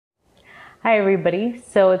Hi everybody.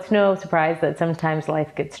 So it's no surprise that sometimes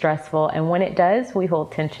life gets stressful, and when it does, we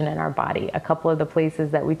hold tension in our body. A couple of the places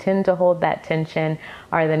that we tend to hold that tension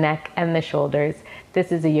are the neck and the shoulders.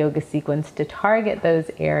 This is a yoga sequence to target those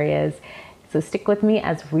areas. So stick with me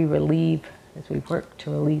as we work to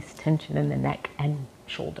release tension in the neck and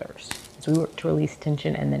shoulders. As we work to release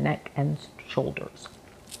tension in the neck and shoulders.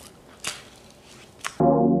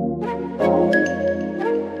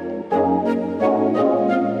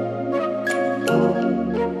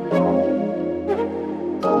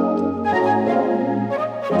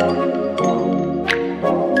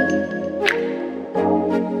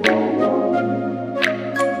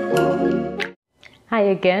 Hi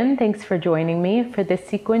again, thanks for joining me. For this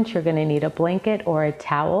sequence, you're going to need a blanket or a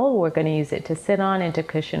towel. We're going to use it to sit on and to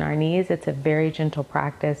cushion our knees. It's a very gentle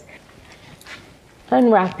practice.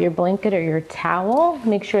 Unwrap your blanket or your towel.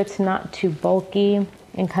 Make sure it's not too bulky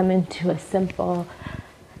and come into a simple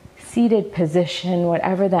seated position,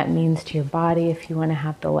 whatever that means to your body. If you want to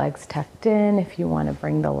have the legs tucked in, if you want to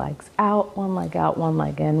bring the legs out, one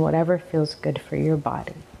leg in, whatever feels good for your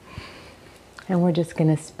body. And we're just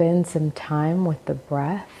going to spend some time with the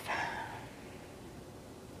breath.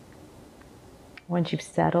 Once you've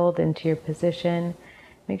settled into your position,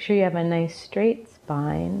 make sure you have a nice straight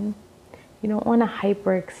spine. You don't want to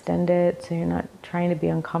hyperextend it, so you're not trying to be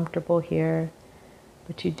uncomfortable here.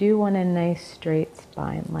 But you do want a nice straight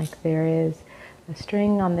spine, like there is a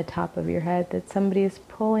string on the top of your head that somebody is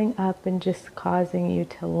pulling up and just causing you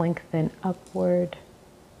to lengthen upward.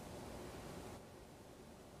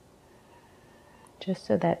 Just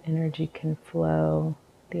so that energy can flow.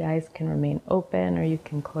 The eyes can remain open or you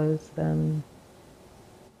can close them.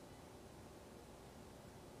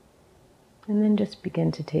 And then just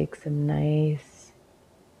begin to take some nice,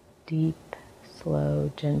 deep,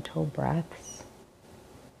 slow, gentle breaths.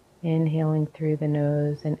 Inhaling through the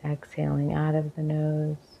nose and exhaling out of the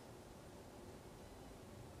nose.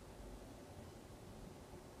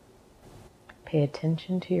 Pay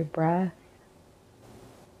attention to your breath.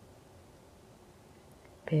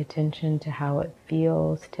 Pay attention to how it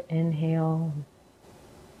feels to inhale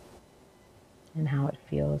and how it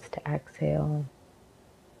feels to exhale.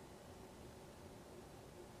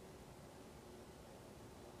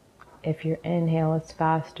 If your inhale is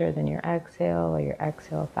faster than your exhale, or your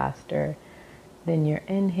exhale faster than your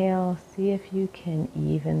inhale, see if you can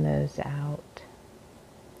even those out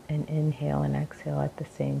and inhale and exhale at the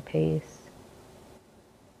same pace.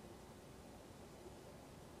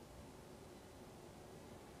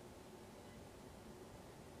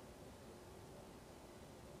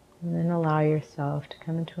 And then allow yourself to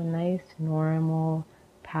come into a nice, normal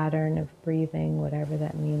pattern of breathing, whatever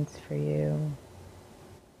that means for you.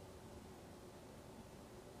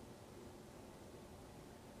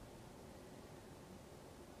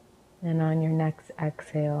 And on your next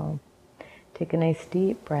exhale, take a nice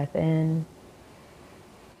deep breath in.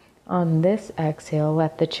 On this exhale,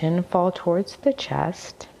 let the chin fall towards the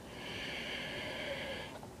chest.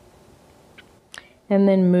 And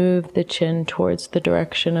then move the chin towards the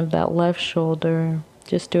direction of that left shoulder,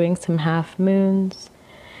 just doing some half moons.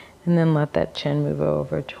 And then let that chin move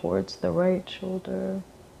over towards the right shoulder.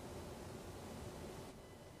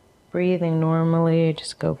 Breathing normally,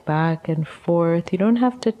 just go back and forth. You don't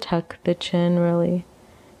have to tuck the chin really.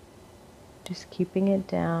 Just keeping it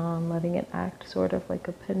down, letting it act sort of like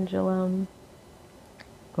a pendulum,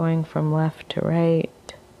 going from left to right.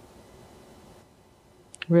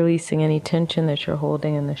 Releasing any tension that you're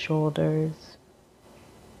holding in the shoulders.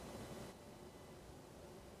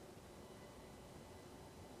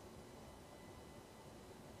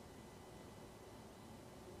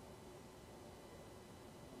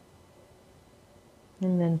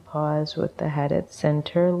 And then pause with the head at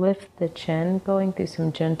center. Lift the chin, going through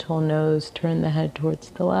some gentle nose. Turn the head towards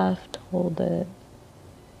the left, hold it.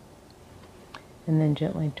 And then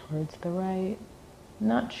gently towards the right.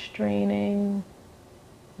 Not straining,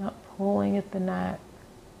 not pulling at the neck.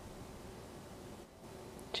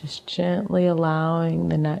 Just gently allowing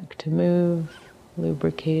the neck to move,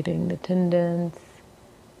 lubricating the tendons,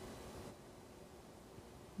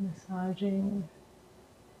 massaging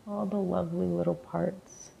all the lovely little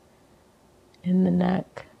parts in the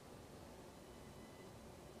neck.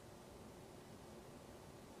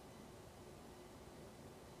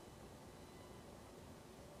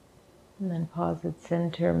 And then pause at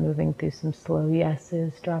center, moving through some slow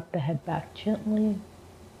yeses. Drop the head back gently.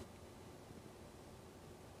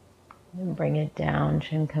 And bring it down,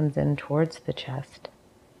 chin comes in towards the chest.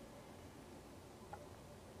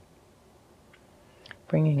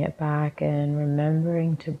 Bringing it back in,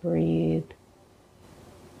 remembering to breathe.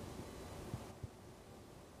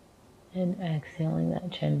 And exhaling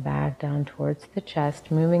that chin back down towards the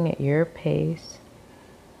chest, moving at your pace,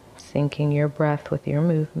 syncing your breath with your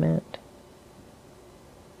movement.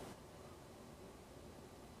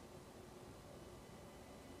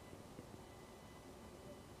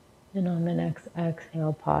 And on the next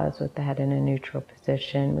exhale, pause with the head in a neutral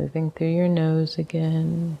position, moving through your nose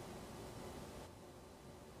again.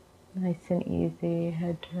 Nice and easy,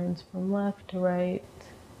 head turns from left to right.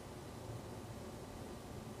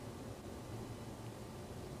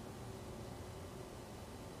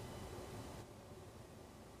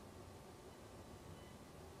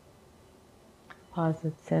 Pause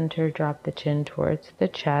at center, drop the chin towards the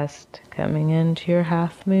chest, coming into your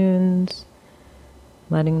half moons,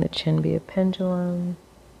 letting the chin be a pendulum.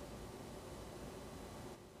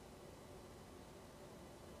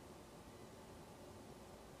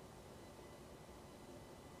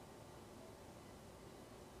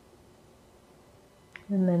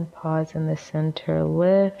 And then pause in the center,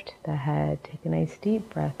 lift the head, take a nice deep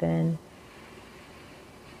breath in.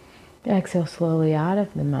 Exhale slowly out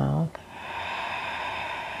of the mouth.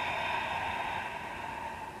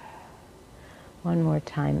 One more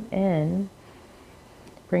time in.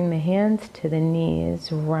 Bring the hands to the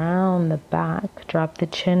knees, round the back, drop the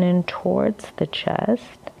chin in towards the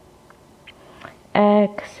chest.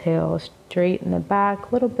 Exhale, straighten the back,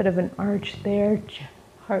 a little bit of an arch there.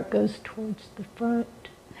 Heart goes towards the front,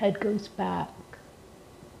 head goes back.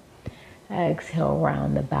 Exhale,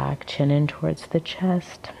 round the back, chin in towards the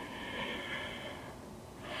chest.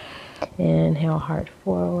 Inhale, heart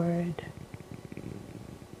forward.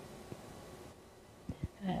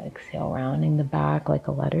 Exhale, rounding the back like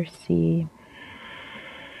a letter C.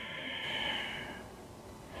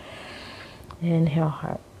 Inhale,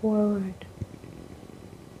 heart forward.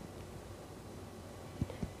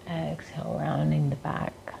 Exhale, rounding the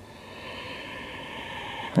back.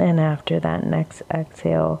 And after that next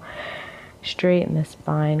exhale, straighten the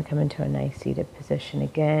spine, come into a nice seated position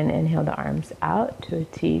again. Inhale the arms out to a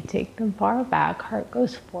T, take them far back, heart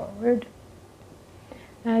goes forward.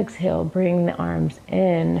 Exhale, bring the arms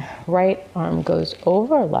in. Right arm goes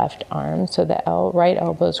over left arm, so the right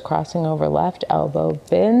elbow is crossing over left elbow.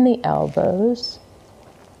 Bend the elbows.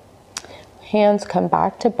 Hands come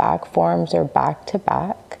back to back, forearms are back to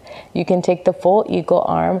back. You can take the full eagle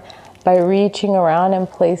arm by reaching around and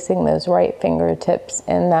placing those right fingertips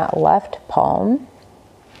in that left palm.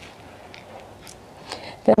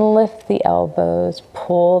 Then lift the elbows,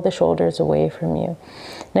 pull the shoulders away from you.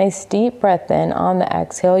 Nice deep breath in. On the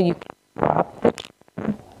exhale, you can drop the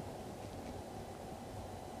chin.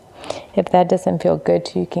 If that doesn't feel good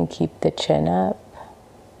to you, you can keep the chin up.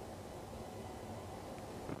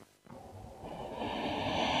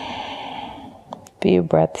 Few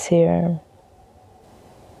breaths here.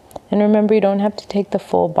 And remember, you don't have to take the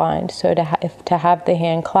full bind. So if to have the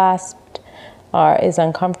hand clasped is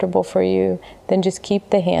uncomfortable for you, then just keep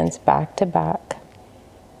the hands back to back.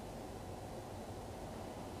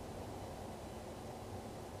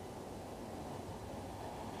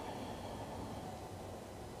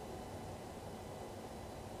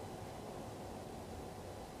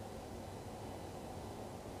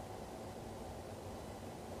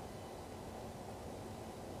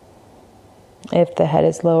 If the head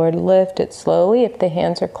is lowered, lift it slowly. If the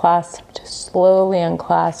hands are clasped, slowly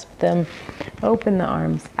unclasp them. Open the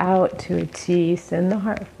arms out to a T. Send the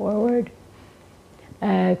heart forward.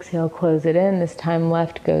 Exhale, close it in. This time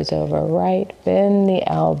left goes over right. Bend the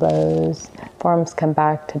elbows. Forearms come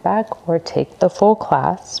back to back or take the full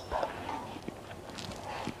clasp.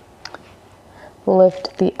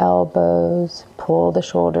 Lift the elbows. Pull the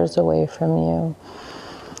shoulders away from you.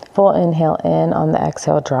 Full inhale in. On the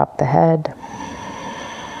exhale, drop the head.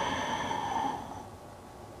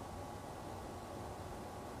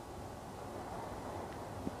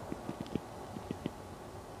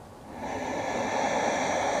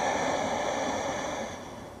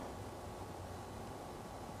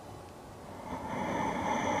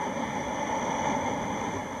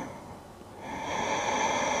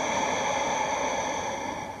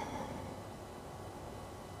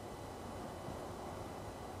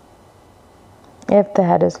 If the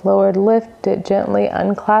head is lowered, lift it gently,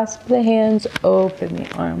 unclasp the hands, open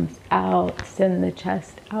the arms out, send the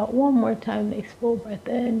chest out. One more time, nice full breath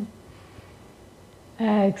in.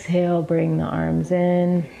 Exhale, bring the arms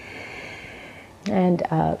in and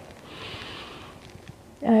up.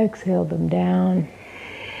 Exhale them down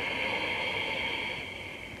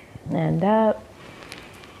and up.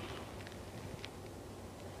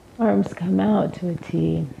 Arms come out to a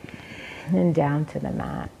T and down to the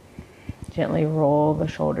mat. Gently roll the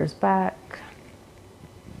shoulders back.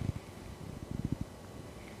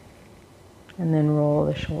 And then roll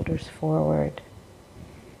the shoulders forward.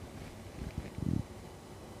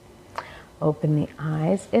 Open the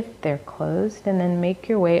eyes if they're closed, and then make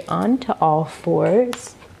your way onto all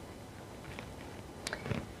fours.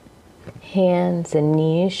 Hands and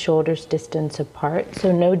knees, shoulders distance apart,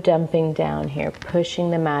 so no dumping down here.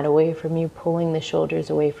 Pushing the mat away from you, pulling the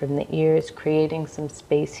shoulders away from the ears, creating some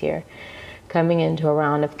space here. Coming into a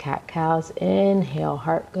round of cat-cows. Inhale,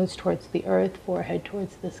 heart goes towards the earth, forehead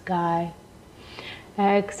towards the sky.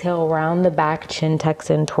 Exhale, round the back, chin tucks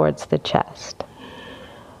in towards the chest.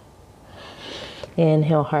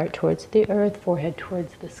 Inhale, heart towards the earth, forehead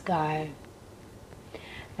towards the sky.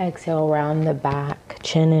 Exhale, round the back,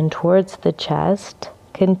 chin in towards the chest.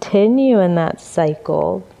 Continue in that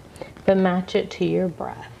cycle, but match it to your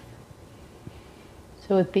breath.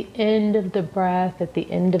 So at the end of the breath, at the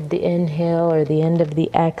end of the inhale or the end of the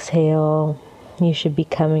exhale, you should be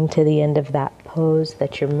coming to the end of that pose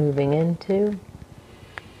that you're moving into.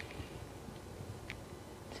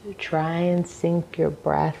 So try and sync your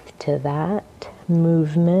breath to that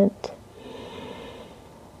movement.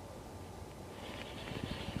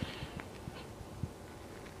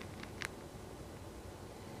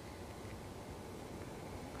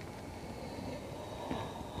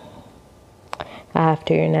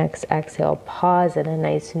 After your next exhale, pause in a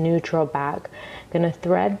nice neutral back. Gonna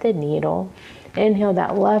thread the needle. Inhale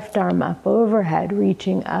that left arm up overhead,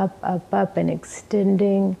 reaching up, up, up, and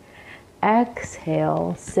extending.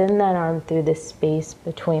 Exhale, send that arm through the space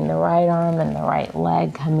between the right arm and the right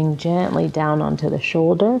leg, coming gently down onto the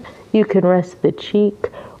shoulder. You can rest the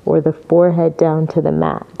cheek or the forehead down to the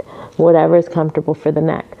mat, whatever is comfortable for the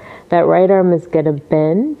neck. That right arm is gonna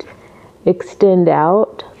bend, extend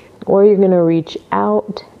out, or you're gonna reach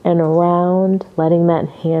out and around, letting that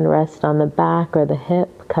hand rest on the back or the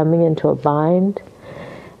hip, coming into a bind,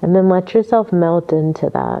 and then let yourself melt into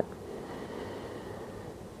that.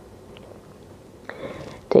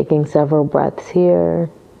 Taking several breaths here.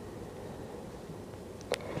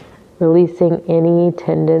 Releasing any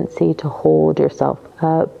tendency to hold yourself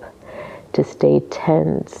up, to stay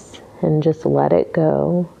tense, and just let it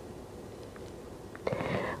go.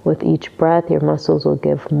 With each breath, your muscles will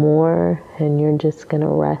give more, and you're just going to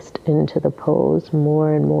rest into the pose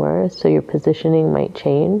more and more, so your positioning might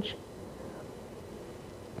change.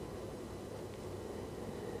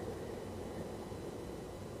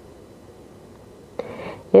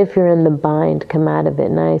 If you're in the bind, come out of it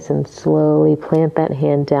nice and slowly. Plant that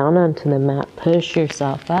hand down onto the mat. Push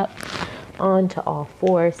yourself up onto all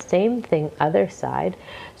fours. Same thing, other side.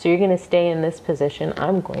 So you're going to stay in this position.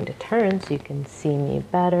 I'm going to turn so you can see me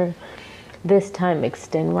better. This time,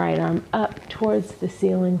 extend right arm up towards the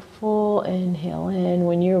ceiling. Full inhale in.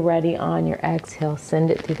 When you're ready on your exhale, send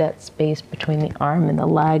it through that space between the arm and the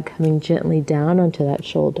leg, coming gently down onto that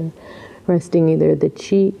shoulder. Resting either the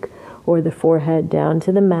cheek or the forehead down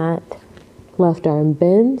to the mat. Left arm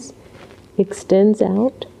bends, extends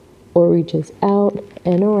out, or reaches out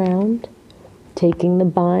and around, taking the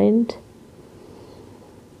bind.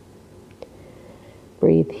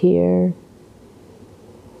 Breathe here.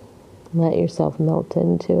 Let yourself melt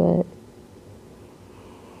into it.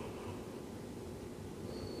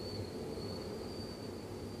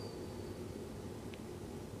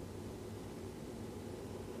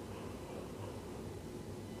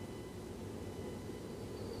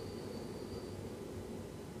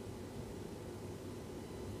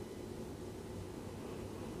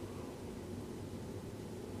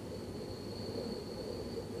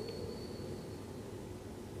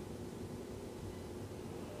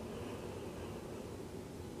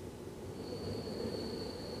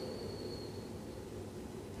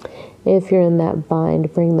 If you're in that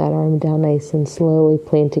bind, bring that arm down nice and slowly,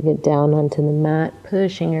 planting it down onto the mat,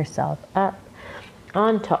 pushing yourself up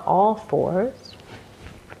onto all fours.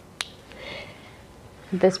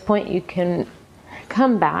 At this point, you can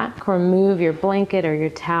come back, remove your blanket or your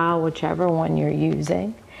towel, whichever one you're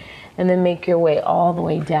using, and then make your way all the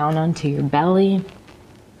way down onto your belly.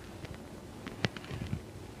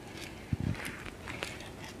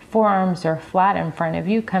 Forearms are flat in front of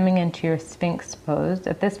you, coming into your Sphinx pose.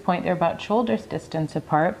 At this point, they're about shoulders distance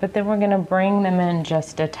apart, but then we're going to bring them in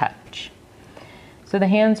just a touch. So the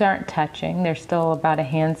hands aren't touching. They're still about a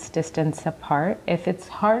hand's distance apart. If it's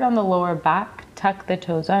hard on the lower back, tuck the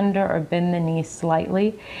toes under or bend the knees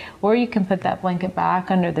slightly. Or you can put that blanket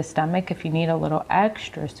back under the stomach if you need a little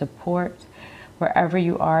extra support. Wherever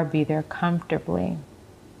you are, be there comfortably.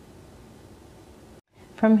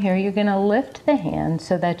 From here, you're going to lift the hands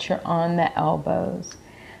so that you're on the elbows.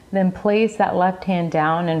 Then place that left hand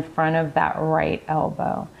down in front of that right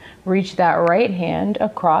elbow. Reach that right hand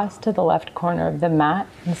across to the left corner of the mat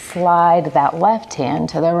and slide that left hand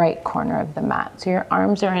to the right corner of the mat. So your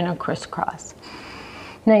arms are in a crisscross.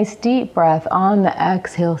 Nice deep breath. On the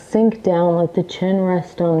exhale, sink down, let the chin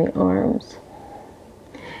rest on the arms.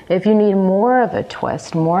 If you need more of a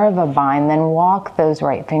twist, more of a bind, then walk those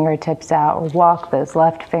right fingertips out, walk those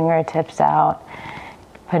left fingertips out.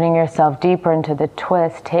 Putting yourself deeper into the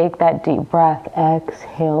twist, take that deep breath,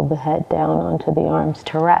 exhale the head down onto the arms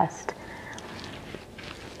to rest.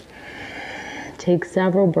 Take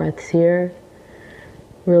several breaths here.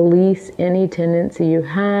 Release any tendency you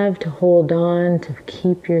have to hold on, to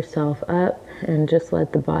keep yourself up, and just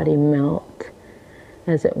let the body melt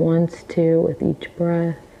as it wants to with each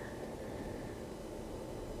breath.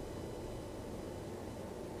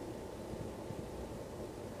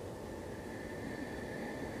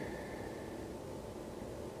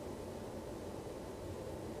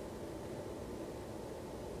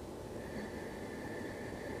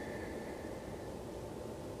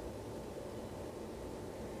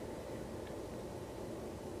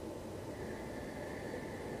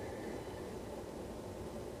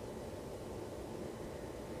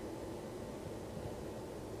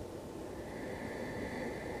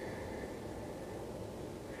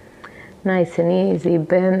 Nice and easy,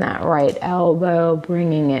 bend that right elbow,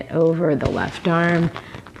 bringing it over the left arm.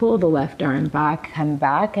 Pull the left arm back, come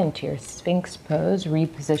back into your Sphinx pose,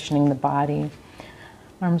 repositioning the body.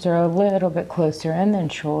 Arms are a little bit closer in than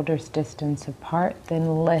shoulders distance apart.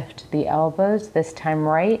 Then lift the elbows. This time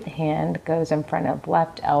right hand goes in front of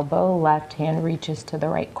left elbow. Left hand reaches to the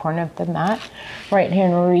right corner of the mat. Right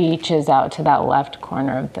hand reaches out to that left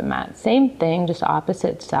corner of the mat. Same thing, just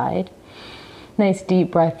opposite side. Nice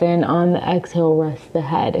deep breath in. On the exhale, rest the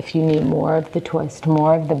head. If you need more of the twist,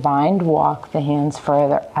 more of the bind, walk the hands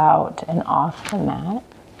further out and off the mat.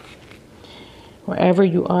 Wherever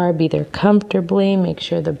you are, be there comfortably. Make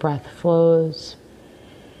sure the breath flows.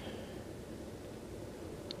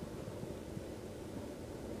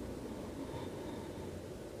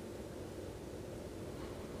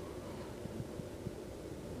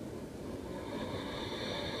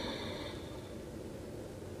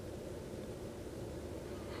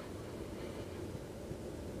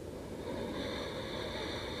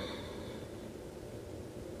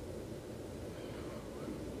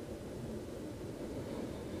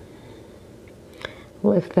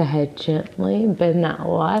 Lift the head gently, bend that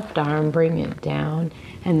left arm, bring it down,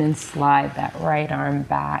 and then slide that right arm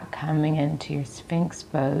back, coming into your Sphinx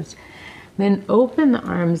pose. Then open the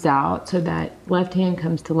arms out so that left hand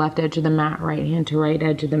comes to left edge of the mat, right hand to right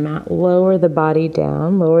edge of the mat. Lower the body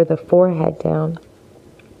down, lower the forehead down.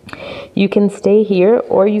 You can stay here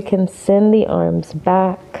or you can send the arms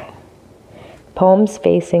back, palms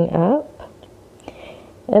facing up.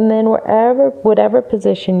 And then whatever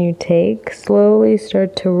position you take, slowly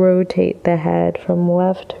start to rotate the head from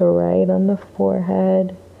left to right on the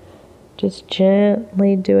forehead. Just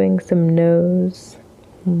gently doing some nose,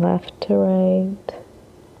 left to right.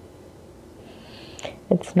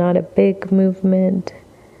 It's not a big movement.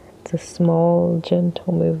 It's a small,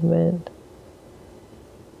 gentle movement.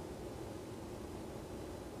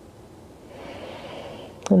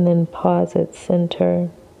 And then pause at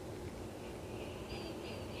center.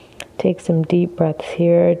 Take some deep breaths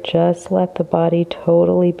here. Just let the body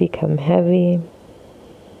totally become heavy.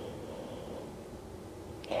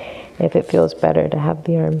 If it feels better to have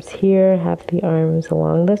the arms here, have the arms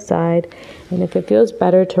along the side. And if it feels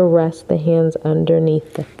better to rest the hands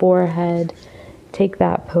underneath the forehead, take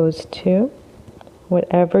that pose too.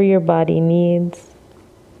 Whatever your body needs,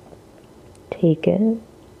 take it.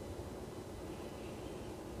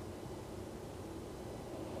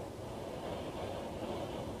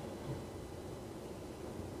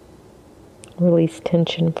 Release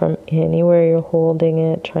tension from anywhere you're holding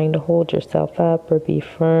it, trying to hold yourself up or be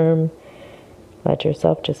firm. Let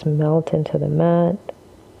yourself just melt into the mat.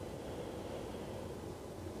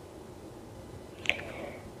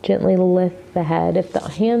 Gently lift the head. If the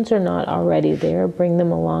hands are not already there, bring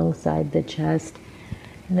them alongside the chest.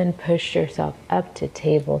 And then push yourself up to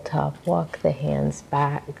tabletop. Walk the hands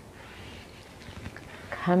back.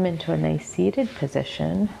 Come into a nice seated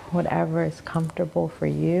position, whatever is comfortable for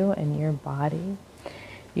you and your body.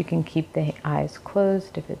 You can keep the eyes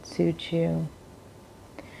closed if it suits you.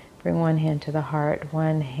 Bring one hand to the heart,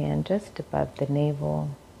 one hand just above the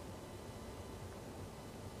navel.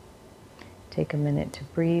 Take a minute to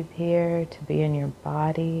breathe here, to be in your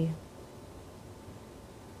body.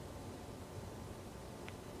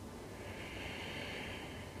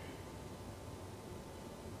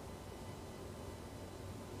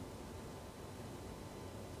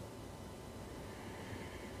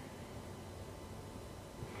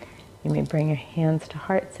 You may bring your hands to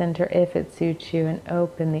heart center if it suits you and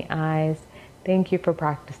open the eyes. Thank you for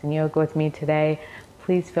practicing yoga with me today.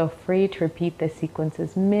 Please feel free to repeat this sequence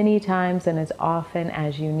as many times and as often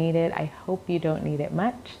as you need it. I hope you don't need it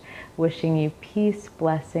much. Wishing you peace,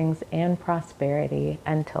 blessings, and prosperity.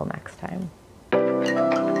 Until next time.